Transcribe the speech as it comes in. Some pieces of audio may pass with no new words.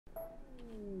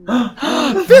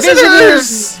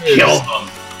Visitors! Kill them.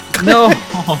 No.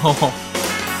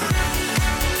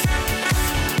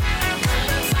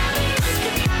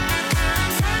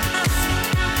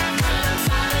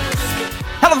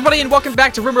 Hello everybody and welcome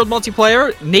back to Rimworld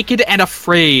Multiplayer, Naked and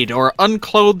Afraid, or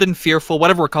Unclothed and Fearful,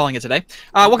 whatever we're calling it today.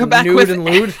 Welcome back Nude with and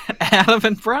lewd? Adam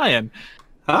and Brian.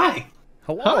 Hi.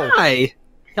 Hello. Hi.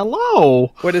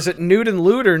 Hello. What is it, nude and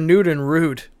lewd or nude and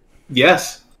rude?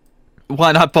 Yes.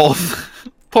 Why not both?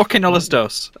 Porque no los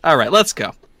dos. Alright, let's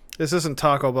go. This isn't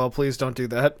Taco Bell, please don't do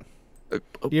that. You're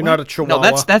What? not a chihuahua.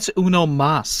 No, that's uno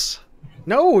mas.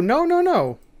 No.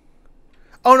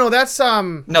 Oh no, that's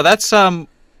No, that's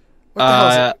what the hell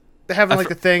is it? They're having I like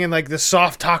the thing and like the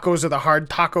soft tacos or the hard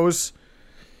tacos.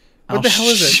 What the hell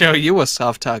is it? I'll show you a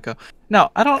soft taco. No,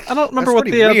 I don't remember That's what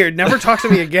pretty the weird. Never talk to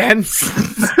me again.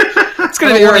 It's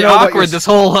gonna I be don't wanna very know about awkward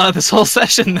your- this whole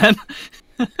session then.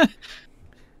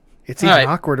 It's even Alright.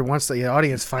 awkward once the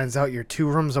audience finds out you're 2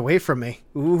 rooms away from me.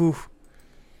 Ooh.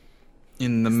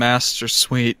 In the master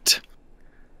suite.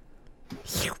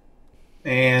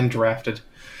 And drafted.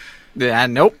 Yeah,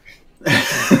 nope.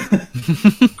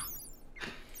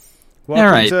 Welcome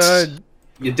Alright. to...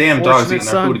 You damn dog's Fortunate eating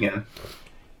our son. food again.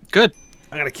 Good.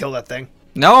 I'm gonna kill that thing.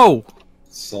 No.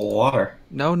 Slaughter.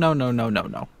 No. Remember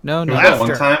Laughter. that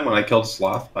one time when I killed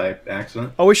Sloth by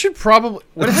accident? Oh, we should probably...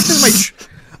 What the heck is my...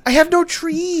 I have no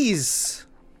trees!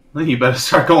 Then you better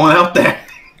start going out there.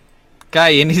 Guy,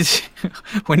 you need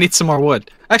we need some more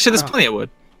wood. Actually, there's plenty of wood.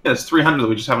 Yeah, it's 300 that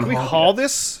we just haven't Can we hauled haul yet.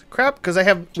 this crap? Because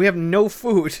we have no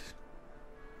food.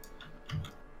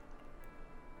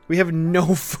 We have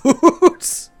no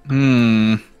foods.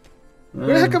 Hmm. Where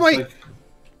the heck am It's I... like-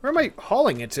 Where am I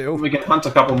hauling it to? we can hunt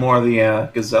a couple more of the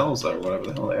gazelles or whatever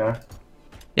the hell they are.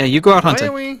 Yeah, you go out Why hunting.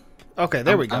 are we... Okay,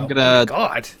 there we go. I'm gonna- Oh my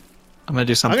God. I'm gonna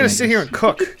do I'm something. gonna sit here and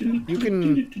cook. You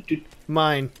can...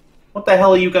 Mine. What the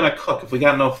hell are you gonna cook if we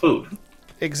got no food?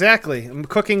 Exactly. I'm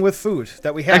cooking with food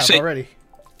that we have Actually- already.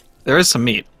 There is some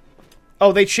meat.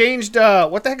 Oh, they changed,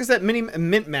 what the heck is that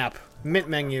mint map? Mint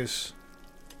menus.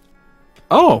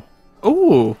 Oh.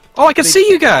 Ooh. Oh, I can see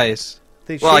you guys.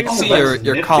 They Well, I can changed see that's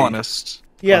your nifty. colonists.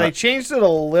 Yeah, they changed it a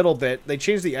little bit. They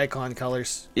changed the icon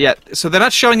colors. Yeah, so they're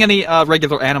not showing any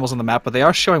regular animals on the map, but they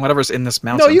are showing whatever's in this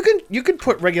mountain. No, you can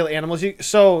put regular animals.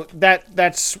 So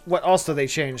that's what also they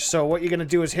changed. So what you're gonna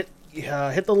do is hit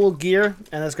the little gear,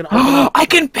 and it's gonna open up. I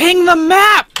can ping the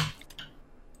map.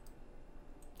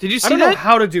 Did you I see don't know that?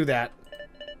 how to do that.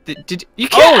 Did you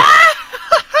can't?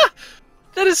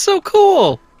 That is so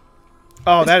cool.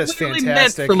 Oh, that is It's literally meant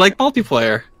fantastic. for like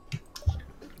multiplayer.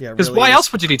 Yeah, Because really why is.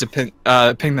 else would you need to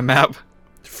ping the map?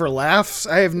 For laughs?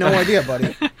 I have no idea,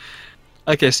 buddy.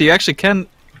 Okay, so you actually can.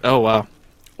 Oh wow.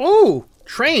 Oh,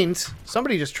 trained.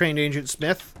 Somebody just trained Agent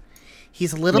Smith.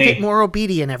 He's a little Me. bit more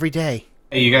obedient every day.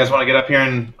 Hey, you guys want to get up here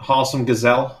and haul some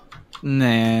gazelle?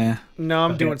 Nah. No,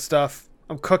 I'm Okay. doing stuff.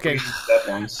 I'm cooking. Dead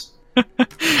ones.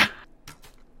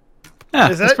 Yeah,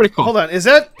 Is that's that pretty cool. Hold on. Is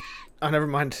that? Oh, never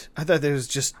mind. I thought it was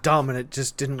just dumb and it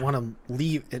just didn't want to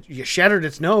leave. You shattered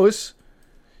its nose.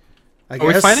 I Are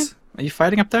guess. we fighting? Are you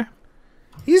fighting up there?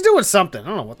 He's doing something. I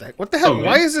don't know what the heck. What the hell? Oh,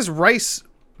 Why man. is this rice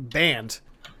banned?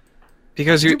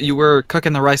 Because you were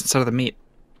cooking the rice instead of the meat.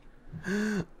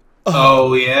 Oh,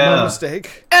 My yeah.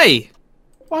 mistake. Hey,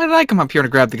 why did I come up here to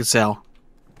grab the gazelle?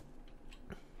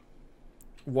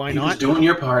 Why You was not? doing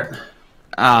your part.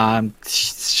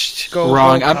 Go,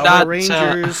 Wrong. go, I'm Power not.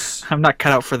 Rangers. I'm not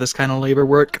cut out for this kind of labor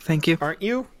work. Thank you. Aren't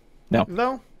you? No.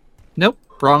 No. Nope.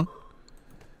 Wrong.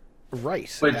 Wait, Right.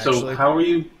 so actually. how are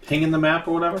you pinging the map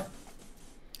or whatever?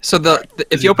 So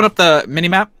if you open up the mini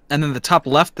map and then the top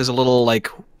left, there's a little like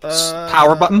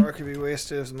power button. Or it could be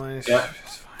wasted as minus. Yeah.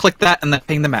 Click that and then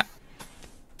ping the map.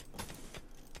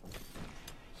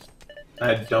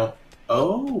 I don't.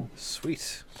 Oh.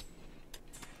 Sweet.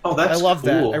 Oh, that's I love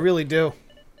that. cool. I really do.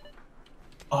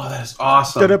 Oh, that is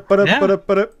awesome.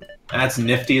 Yeah. That's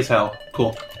nifty as hell.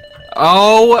 Cool.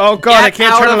 Oh. Oh, God, I get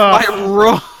can't out turn it of off.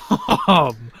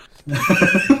 my room.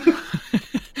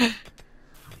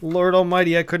 Lord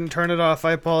Almighty, I couldn't turn it off.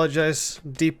 I apologize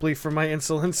deeply for my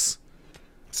insolence.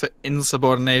 It's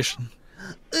insubordination.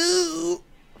 Ooh.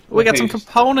 We got some Okay.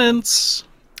 components.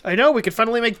 I know, we could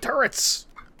finally make turrets.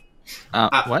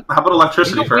 What? How about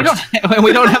electricity first?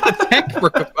 We don't have the tech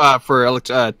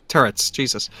for turrets.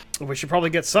 Jesus. We should probably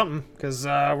get something, because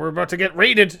we're about to get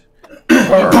raided.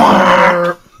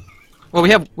 Well, we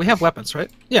have weapons,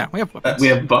 right? Yeah, we have weapons. We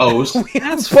have bows.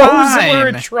 That's Bows, we're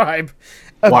a fine. tribe.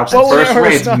 Watch the bow and first arrow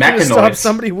is raid's not gonna stop mechanoids.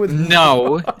 somebody with...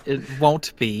 No, it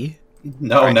won't be.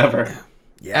 No, never.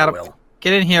 Yeah, Adam,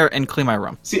 get in here and clean my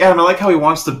room. See, Adam, I like how he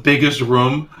wants the biggest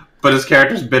room, but his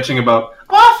character's bitching about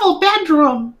awful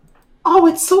bedroom. Oh,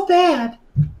 it's so bad.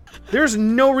 There's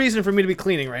no reason for me to be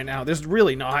cleaning right now. There's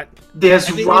really not. There's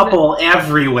rubble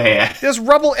everywhere. There's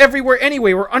rubble everywhere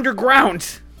anyway. We're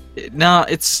underground. No,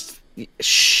 it's...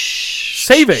 Shh.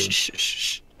 Saving.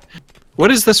 Shh.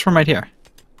 What is this from right here?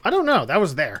 I don't know. That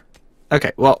was there.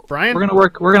 Okay, well, Brian? we're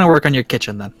gonna work on your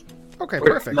kitchen then. Okay,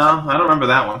 perfect. No, I don't remember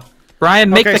that one. Brian,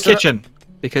 make Okay, the so kitchen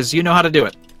because you know how to do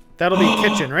it. That'll be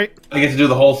kitchen, right? I get to do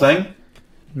the whole thing?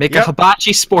 Make Yep. a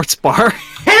hibachi sports bar.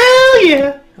 Hell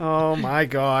yeah! Oh my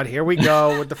god, here we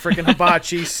go with the freaking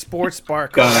hibachi sports bar.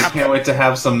 God, I crap. can't wait to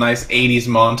have some nice 80s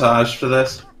montage for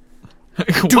this.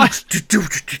 What?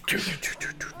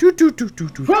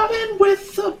 Running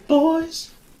with the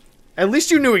boys. At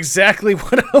least you knew exactly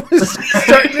what I was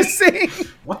starting to sing.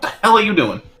 What the hell are you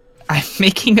doing? I'm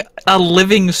making a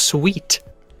living suite.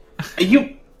 Are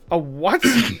you... A what?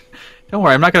 Don't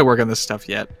worry, I'm not gonna work on this stuff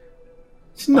yet.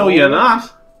 No, you're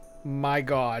not. My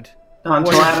god. Not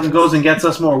until Adam goes and gets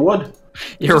us more wood.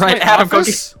 You're Is this right, my Adam.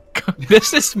 office?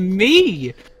 This is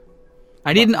me.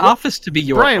 I need an office to be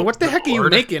your. Brian, what the heck are you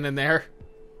Lord. making in there?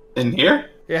 In here?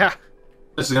 Yeah,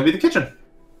 This is gonna be the kitchen.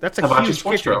 that's a Hibachi huge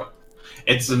Sports kitchen. Grill.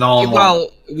 It's an all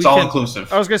Well, we it's all can-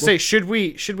 inclusive. I was gonna say, should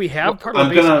we have part of I'm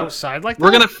the base gonna- outside like that?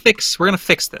 We're gonna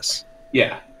fix this.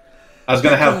 Yeah. I was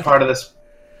gonna have part of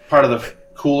the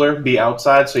cooler be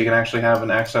outside so you can actually have an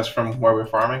access from where we're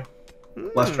farming.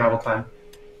 Less travel time.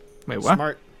 Wait, what?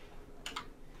 Smart.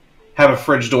 Have a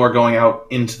fridge door going out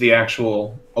into the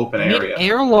actual open Need area.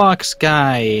 airlocks,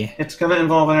 guy. It's gonna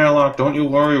involve an airlock. Don't you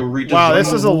worry. We'll redesign Wow, this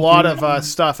the is a whole lot thing. of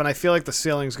stuff, and I feel like the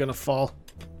ceiling's gonna fall.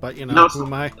 But you know, No, it's who am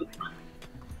not. I?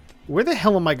 Where the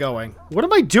hell am I going? What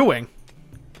am I doing?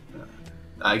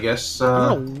 I guess. I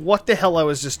don't know what the hell I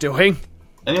was just doing.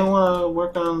 Anyone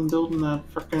work on building that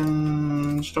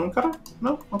frickin' stone cutter?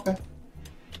 No. Okay.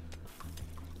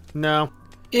 No.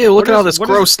 Ew, look What at all is- this what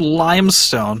is- gross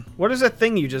limestone. What is that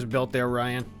thing you just built there,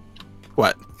 Ryan?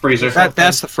 What? Freezer.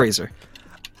 That's the freezer.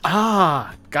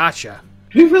 Ah, gotcha.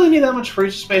 Do we really need that much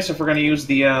freezer space if we're gonna use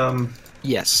the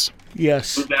Yes.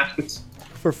 Yes, food baskets?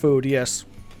 for food. Yes.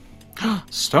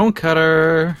 Stone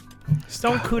cutter.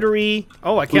 Stone cootery.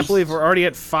 Oh, I can't Who's- believe we're already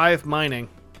at 5 mining.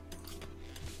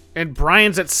 And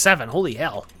Brian's at 7. Holy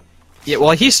hell. Yeah,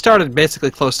 well, he started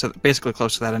basically close to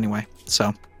that anyway.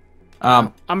 So,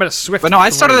 I'm gonna swift. but no, I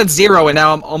started 3. at 0 and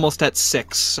now I'm almost at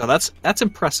 6. So that's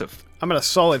impressive. I'm at a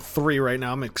solid 3 right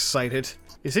now. I'm excited.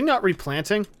 Is he not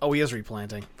replanting? Oh, he is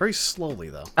replanting. Very slowly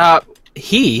though.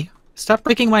 Stop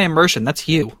breaking my immersion. That's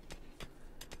you.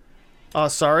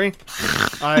 Sorry.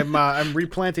 I'm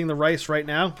replanting the rice right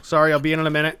now. Sorry, I'll be in a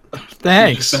minute.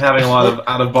 Thanks. Been having a lot of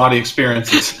out of body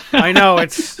experiences. I know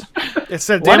it's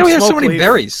a Why damn do we have so smoke many leaf.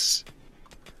 berries?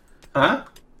 Huh?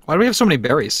 Why do we have so many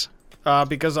berries?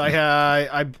 Because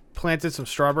I planted some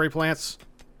strawberry plants.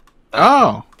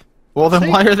 Oh, well then See?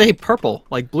 why are they purple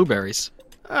like blueberries?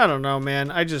 I don't know,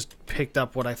 man. I just picked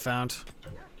up what I found.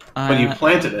 But you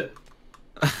planted it.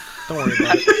 Don't worry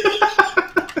about it.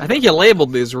 I think you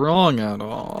labeled these wrong at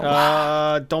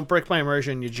all. Don't break my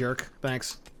immersion, you jerk.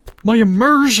 Thanks. My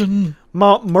immersion.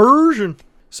 My immersion.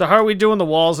 So how are we doing the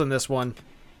walls in this one?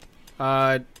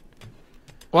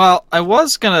 Well, I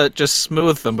was gonna just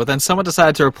smooth them, but then someone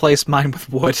decided to replace mine with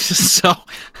wood. So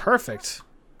Perfect.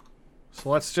 So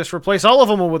let's just replace all of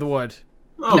them with wood.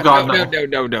 Oh God,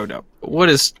 no. no. Wood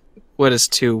is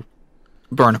too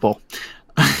burnable.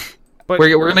 But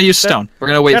We're gonna use stone. We're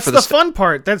gonna wait that's for the the stone. fun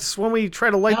part. That's when we try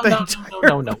to light the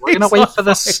entire. No. We're gonna place wait on for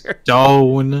the fire.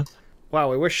 stone.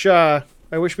 Wow,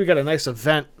 I wish we got a nice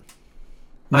event.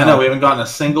 I know we haven't gotten a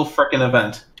single frickin'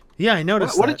 event. Yeah, I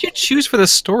noticed What that. did you choose for the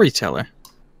storyteller?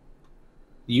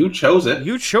 You chose it.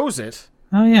 You chose it.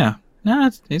 Oh yeah, no,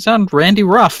 he's on Randy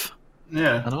Ruff. I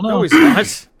Yeah. don't know. No, he's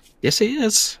not. Yes, he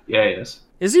is. Yeah, he is.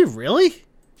 Is he really?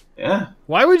 Yeah.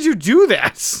 Why would you do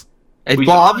that? We-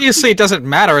 Well, obviously it doesn't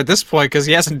matter at this point because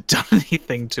he hasn't done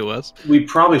anything to us. We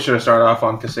probably should have started off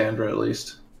on Cassandra at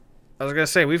least. I was gonna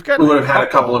say we've got. We would have had a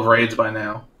couple of raids by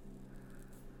now.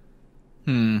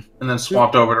 Hmm. And then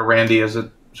swapped over to Randy as it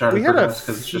started We to had a progress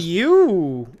because it's just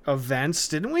few events,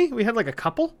 didn't we? We had like a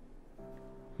couple.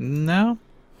 No,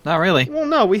 not really. Well,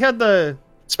 no, we had the.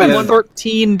 It's been Yeah.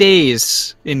 13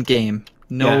 days in game.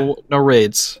 No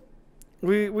raids.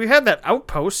 We had that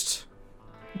outpost.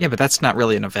 Yeah, but that's not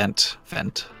really an event.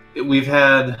 we've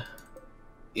had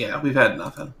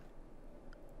nothing.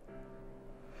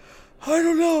 I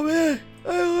don't know, man.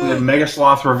 We had Mega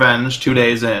Sloth Revenge 2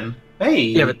 days in. Hey.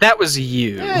 Yeah, but that was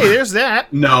you. Hey, there's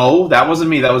that. No, that wasn't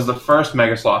me. That was the first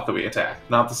Mega Sloth that we attacked,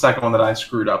 not the second one that I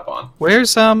screwed up on.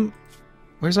 Where's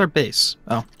our base?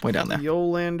 Oh, way down there.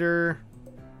 Yolander.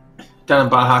 Down in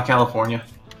Baja, California.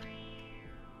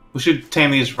 We should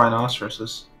tame these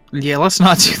rhinoceroses. Yeah, let's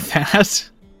not do that.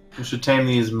 We should tame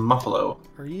these muffalo.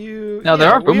 Are you? No,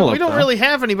 there are we Boomaloo, don't though. really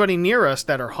have anybody near us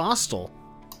that are hostile.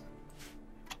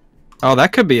 Oh,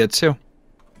 that could be it too.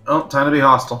 Oh, time to be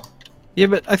hostile. Yeah,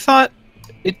 but I thought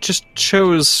it just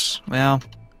chose. Well,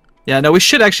 yeah, no, we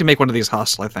should actually make one of these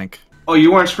hostile. I think. Oh,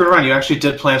 you weren't screwing around. You actually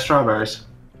did plant strawberries.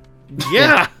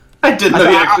 Yeah. I didn't know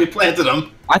you actually planted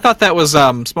them. I thought that was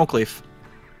smoke leaf.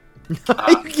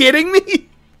 Are you kidding me?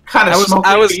 Kind of smoke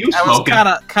I was you smoking.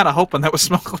 kind of hoping that was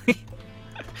smoke leaf.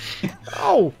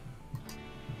 Oh.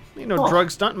 You know,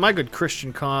 drugs not in my good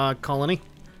Christian colony.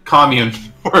 Commune.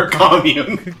 We're a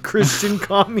commune. Christian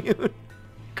commune.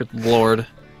 Good lord.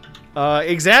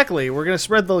 Exactly. We're gonna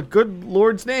spread the good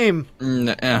Lord's name.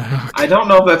 I don't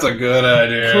know if that's a good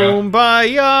idea.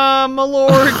 Kumbaya, my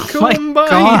lord. My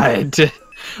Kumbaya. God.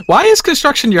 Why is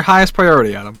construction your highest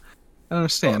priority, Adam? I don't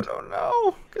understand. I don't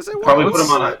know. Because I Probably want put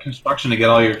them on construction to get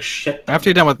all your shit done. After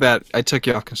you're done with that, I took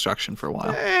you off construction for a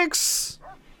while. Thanks.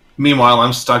 Meanwhile,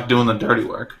 I'm stuck doing the dirty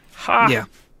work. Ha. Yeah.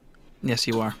 Yes,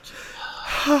 you are.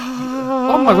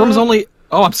 Oh, my room's only...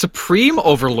 Oh, I'm Supreme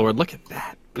Overlord. Look at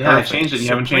that. Yeah, I changed it. You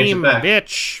haven't changed it Supreme back.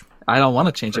 bitch. I don't want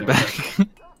to change it back.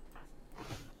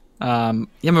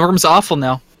 Yeah, my room's awful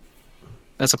now.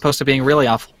 As opposed to being really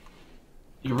awful.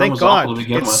 Your room Thank was awful God. to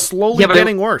begin It's with. slowly but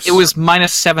getting worse. It was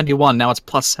minus 71. Now it's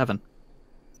plus 7.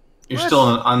 You're What? still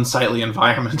in an unsightly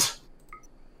environment.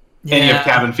 And you have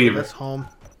cabin fever. That's home.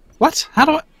 What? How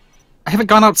do I... I haven't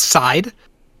gone outside?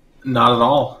 Not at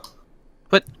all.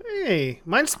 But... Hey,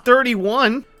 mine's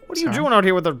 31. What are you Sorry. doing out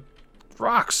here with the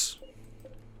rocks?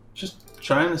 Just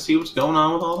trying to see what's going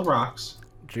on with all the rocks.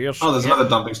 Just Oh, there's another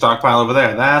dumping stockpile over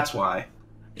there. That's why.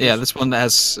 Yeah, this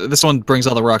one brings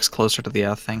all the rocks closer to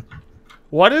the thing.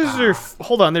 What is there?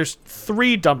 Hold on, there's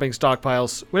 3 dumping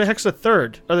stockpiles. Where the heck's the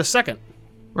third? Or the second?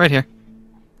 Right here.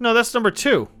 No, that's number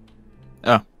 2.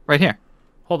 Oh, right here.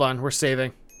 Hold on, we're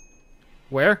saving.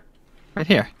 Where? Right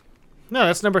here. No,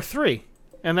 that's number 3.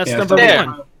 And that's Yeah, number there.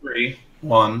 1. 3,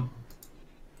 1.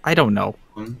 I don't know.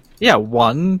 Hmm. Yeah,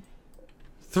 1,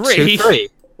 3. 2, 3.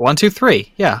 1, 2,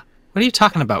 3. Yeah. What are you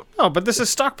talking about? Oh, but this is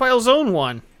stockpile zone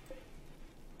 1.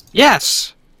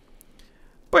 Yes.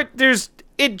 But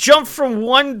it jumped from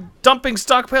 1 dumping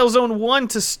stockpile zone 1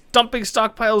 to dumping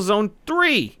stockpile zone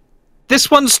 3. This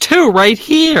one's 2 right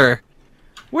here.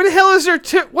 What the hell is there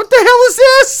 2? What the hell is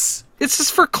this? This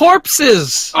is for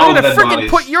corpses. I'm gonna dead frickin'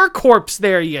 bodies. put your corpse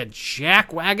there, you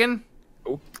jackwagon.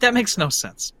 That makes no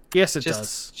sense. Yes, it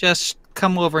does. Just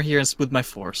come over here and smooth my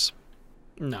floors.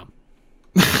 No.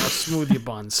 I'll smooth your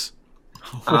buns.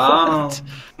 Oh.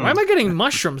 Why am I getting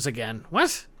mushrooms again?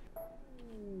 What?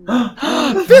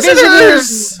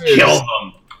 Visitors! Kill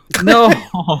them.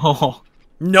 No.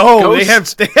 No,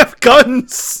 Ghost. they have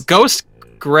guns. Ghost,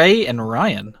 Gray, and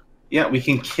Ryan. Yeah, we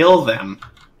can kill them.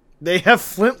 They have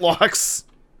flintlocks.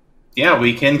 Yeah,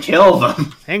 we can kill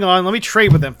them. Hang on, let me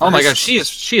trade with them. Oh my god,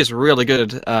 first. she is really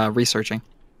good at researching.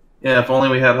 Yeah, if only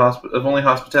we had if only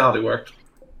hospitality worked.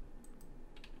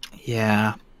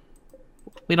 Yeah.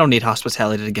 We don't need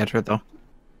hospitality to get her, though.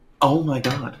 Oh my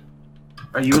god.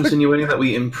 Are you insinuating that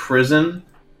we imprison?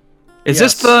 Is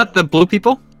Yes. this the blue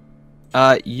people?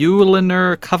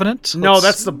 Euliner Covenant? No,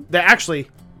 Let's- that's the actually.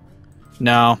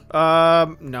 No.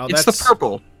 No, It's that's the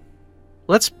purple.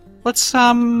 Let's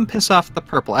piss off the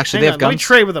purple. Actually, Hang they on, have let me guns.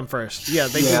 trade with them first. Yeah,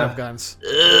 they do Yeah. have guns.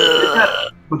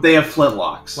 But they have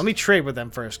flintlocks. Let me trade with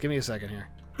them first. Give me a second here.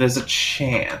 There's a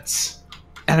chance.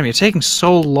 Adam, you're taking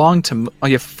so long to... Oh,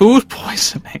 you have food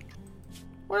poisoning.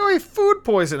 Why do I have food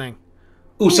poisoning?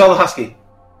 Ooh, sell the husky.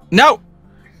 No!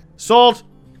 Sold.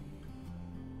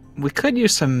 We could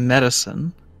use some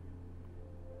medicine.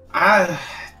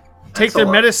 Take their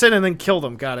medicine and then kill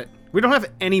them. Got it. We don't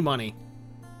have any money.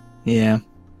 Yeah.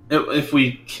 If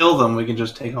we kill them, we can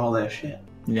just take all their shit.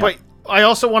 Yeah. But I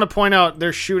also want to point out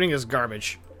their shooting is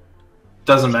garbage.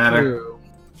 Doesn't matter.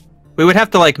 We would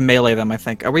have to, like, melee them, I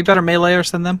think. Are we better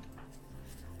meleeers than them?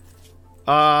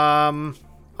 I'm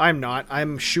not.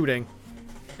 I'm shooting.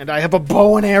 And I have a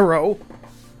bow and arrow.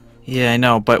 Yeah, I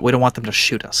know, but we don't want them to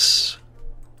shoot us.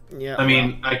 Yeah. I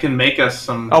mean, I can make us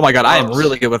some. Oh my god, I am clubs.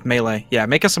 really good with melee. Yeah,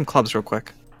 make us some clubs real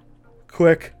quick.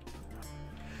 Quick.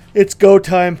 It's go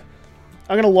time.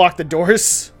 I'm gonna lock the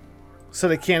doors so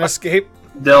they can't escape.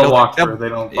 They'll walk they'll- through. They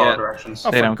don't follow yeah. directions.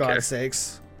 Oh, They for don't God's care.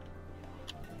 sakes.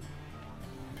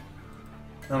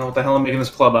 I don't know what the hell I'm making this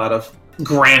club out of.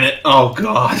 Granite. Oh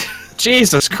god.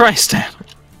 Jesus Christ, Adam.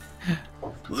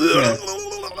 Yeah.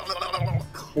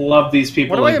 Club these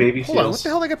people What do I like have? baby Hold on. What seals. the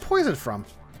hell did I get poisoned from?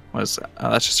 What is that? Oh,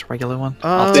 that's just a regular one.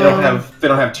 They don't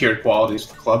have tiered qualities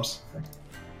for clubs.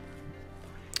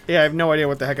 Yeah, I have no idea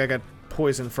what the heck I got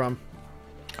poisoned from.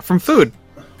 From food.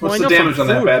 Well, What's I the know damage from on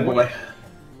that food. bad boy?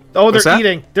 Oh, What's they're that?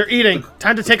 eating. They're eating.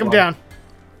 Time to take them down.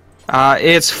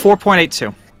 It's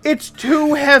 4.82. It's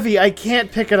too heavy. I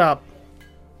can't pick it up.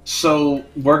 So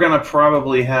we're gonna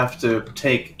probably have to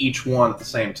take each one at the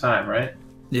same time, right?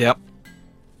 Yep.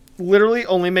 Literally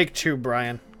only make 2,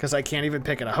 Brian, because I can't even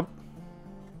pick it up.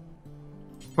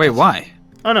 Wait, why?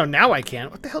 Oh no, now I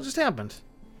can't. What the hell just happened?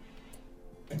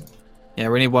 Yeah,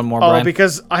 we need one more, Oh, Brian.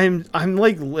 because I'm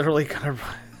like literally gonna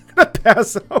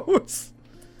pass out.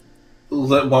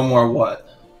 One more what?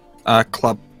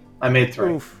 Club. I made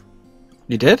 3. Oof.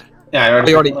 You did? Yeah, I Oh, already.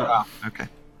 you already. picked one up. Oh, okay.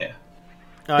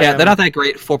 I Yeah, am- they're not that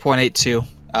great. 4.82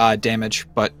 damage,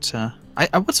 but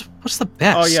what's the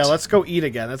best? Oh yeah, let's go eat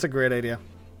again. That's a great idea.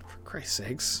 For Christ's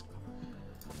sakes.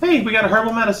 Hey, we got a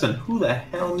herbal medicine. Who the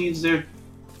hell needs their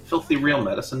filthy real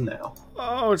medicine now?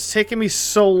 Oh, it's taking me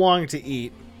so long to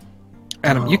eat.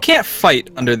 Adam, you can't fight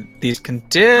under these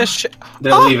conditions.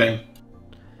 They're leaving.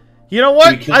 You know Do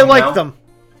what? we kill I them like now? them.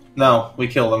 No, we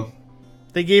kill them.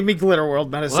 They gave me Glitter World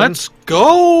medicine. Let's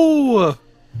go.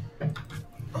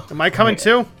 Am I coming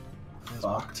too?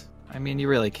 Fucked. I mean, you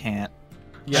really can't.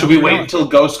 Yeah, Should we we're wait going. until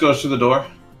Ghost goes through the door,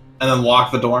 and then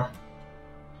lock the door?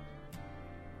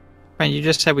 Brian, you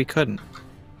just said we couldn't.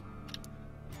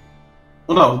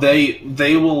 Well, no, they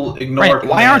will ignore. Brian,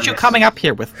 why aren't you commandments. coming up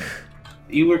here with me?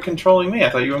 You were controlling me. I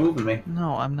thought you were moving me.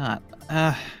 No, I'm not.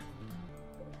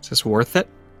 Is this worth it?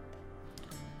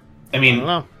 I I mean, don't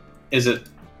know. is it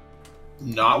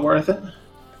not worth it?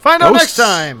 Find out Ghosts. next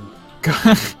time.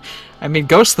 I mean,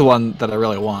 Ghost's the one that I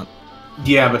really want.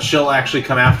 Yeah, but she'll actually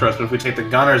come after us. But if we take the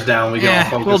gunners down, we Yeah,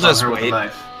 can all we'll focus just on her with wait. the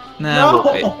knife. Nah, No,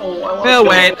 we'll wait. I wanna We'll kill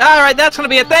wait. her. All right, that's gonna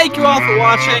be it. Thank you all for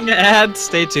watching, and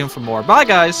stay tuned for more. Bye,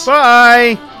 guys.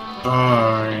 Bye.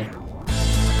 Bye.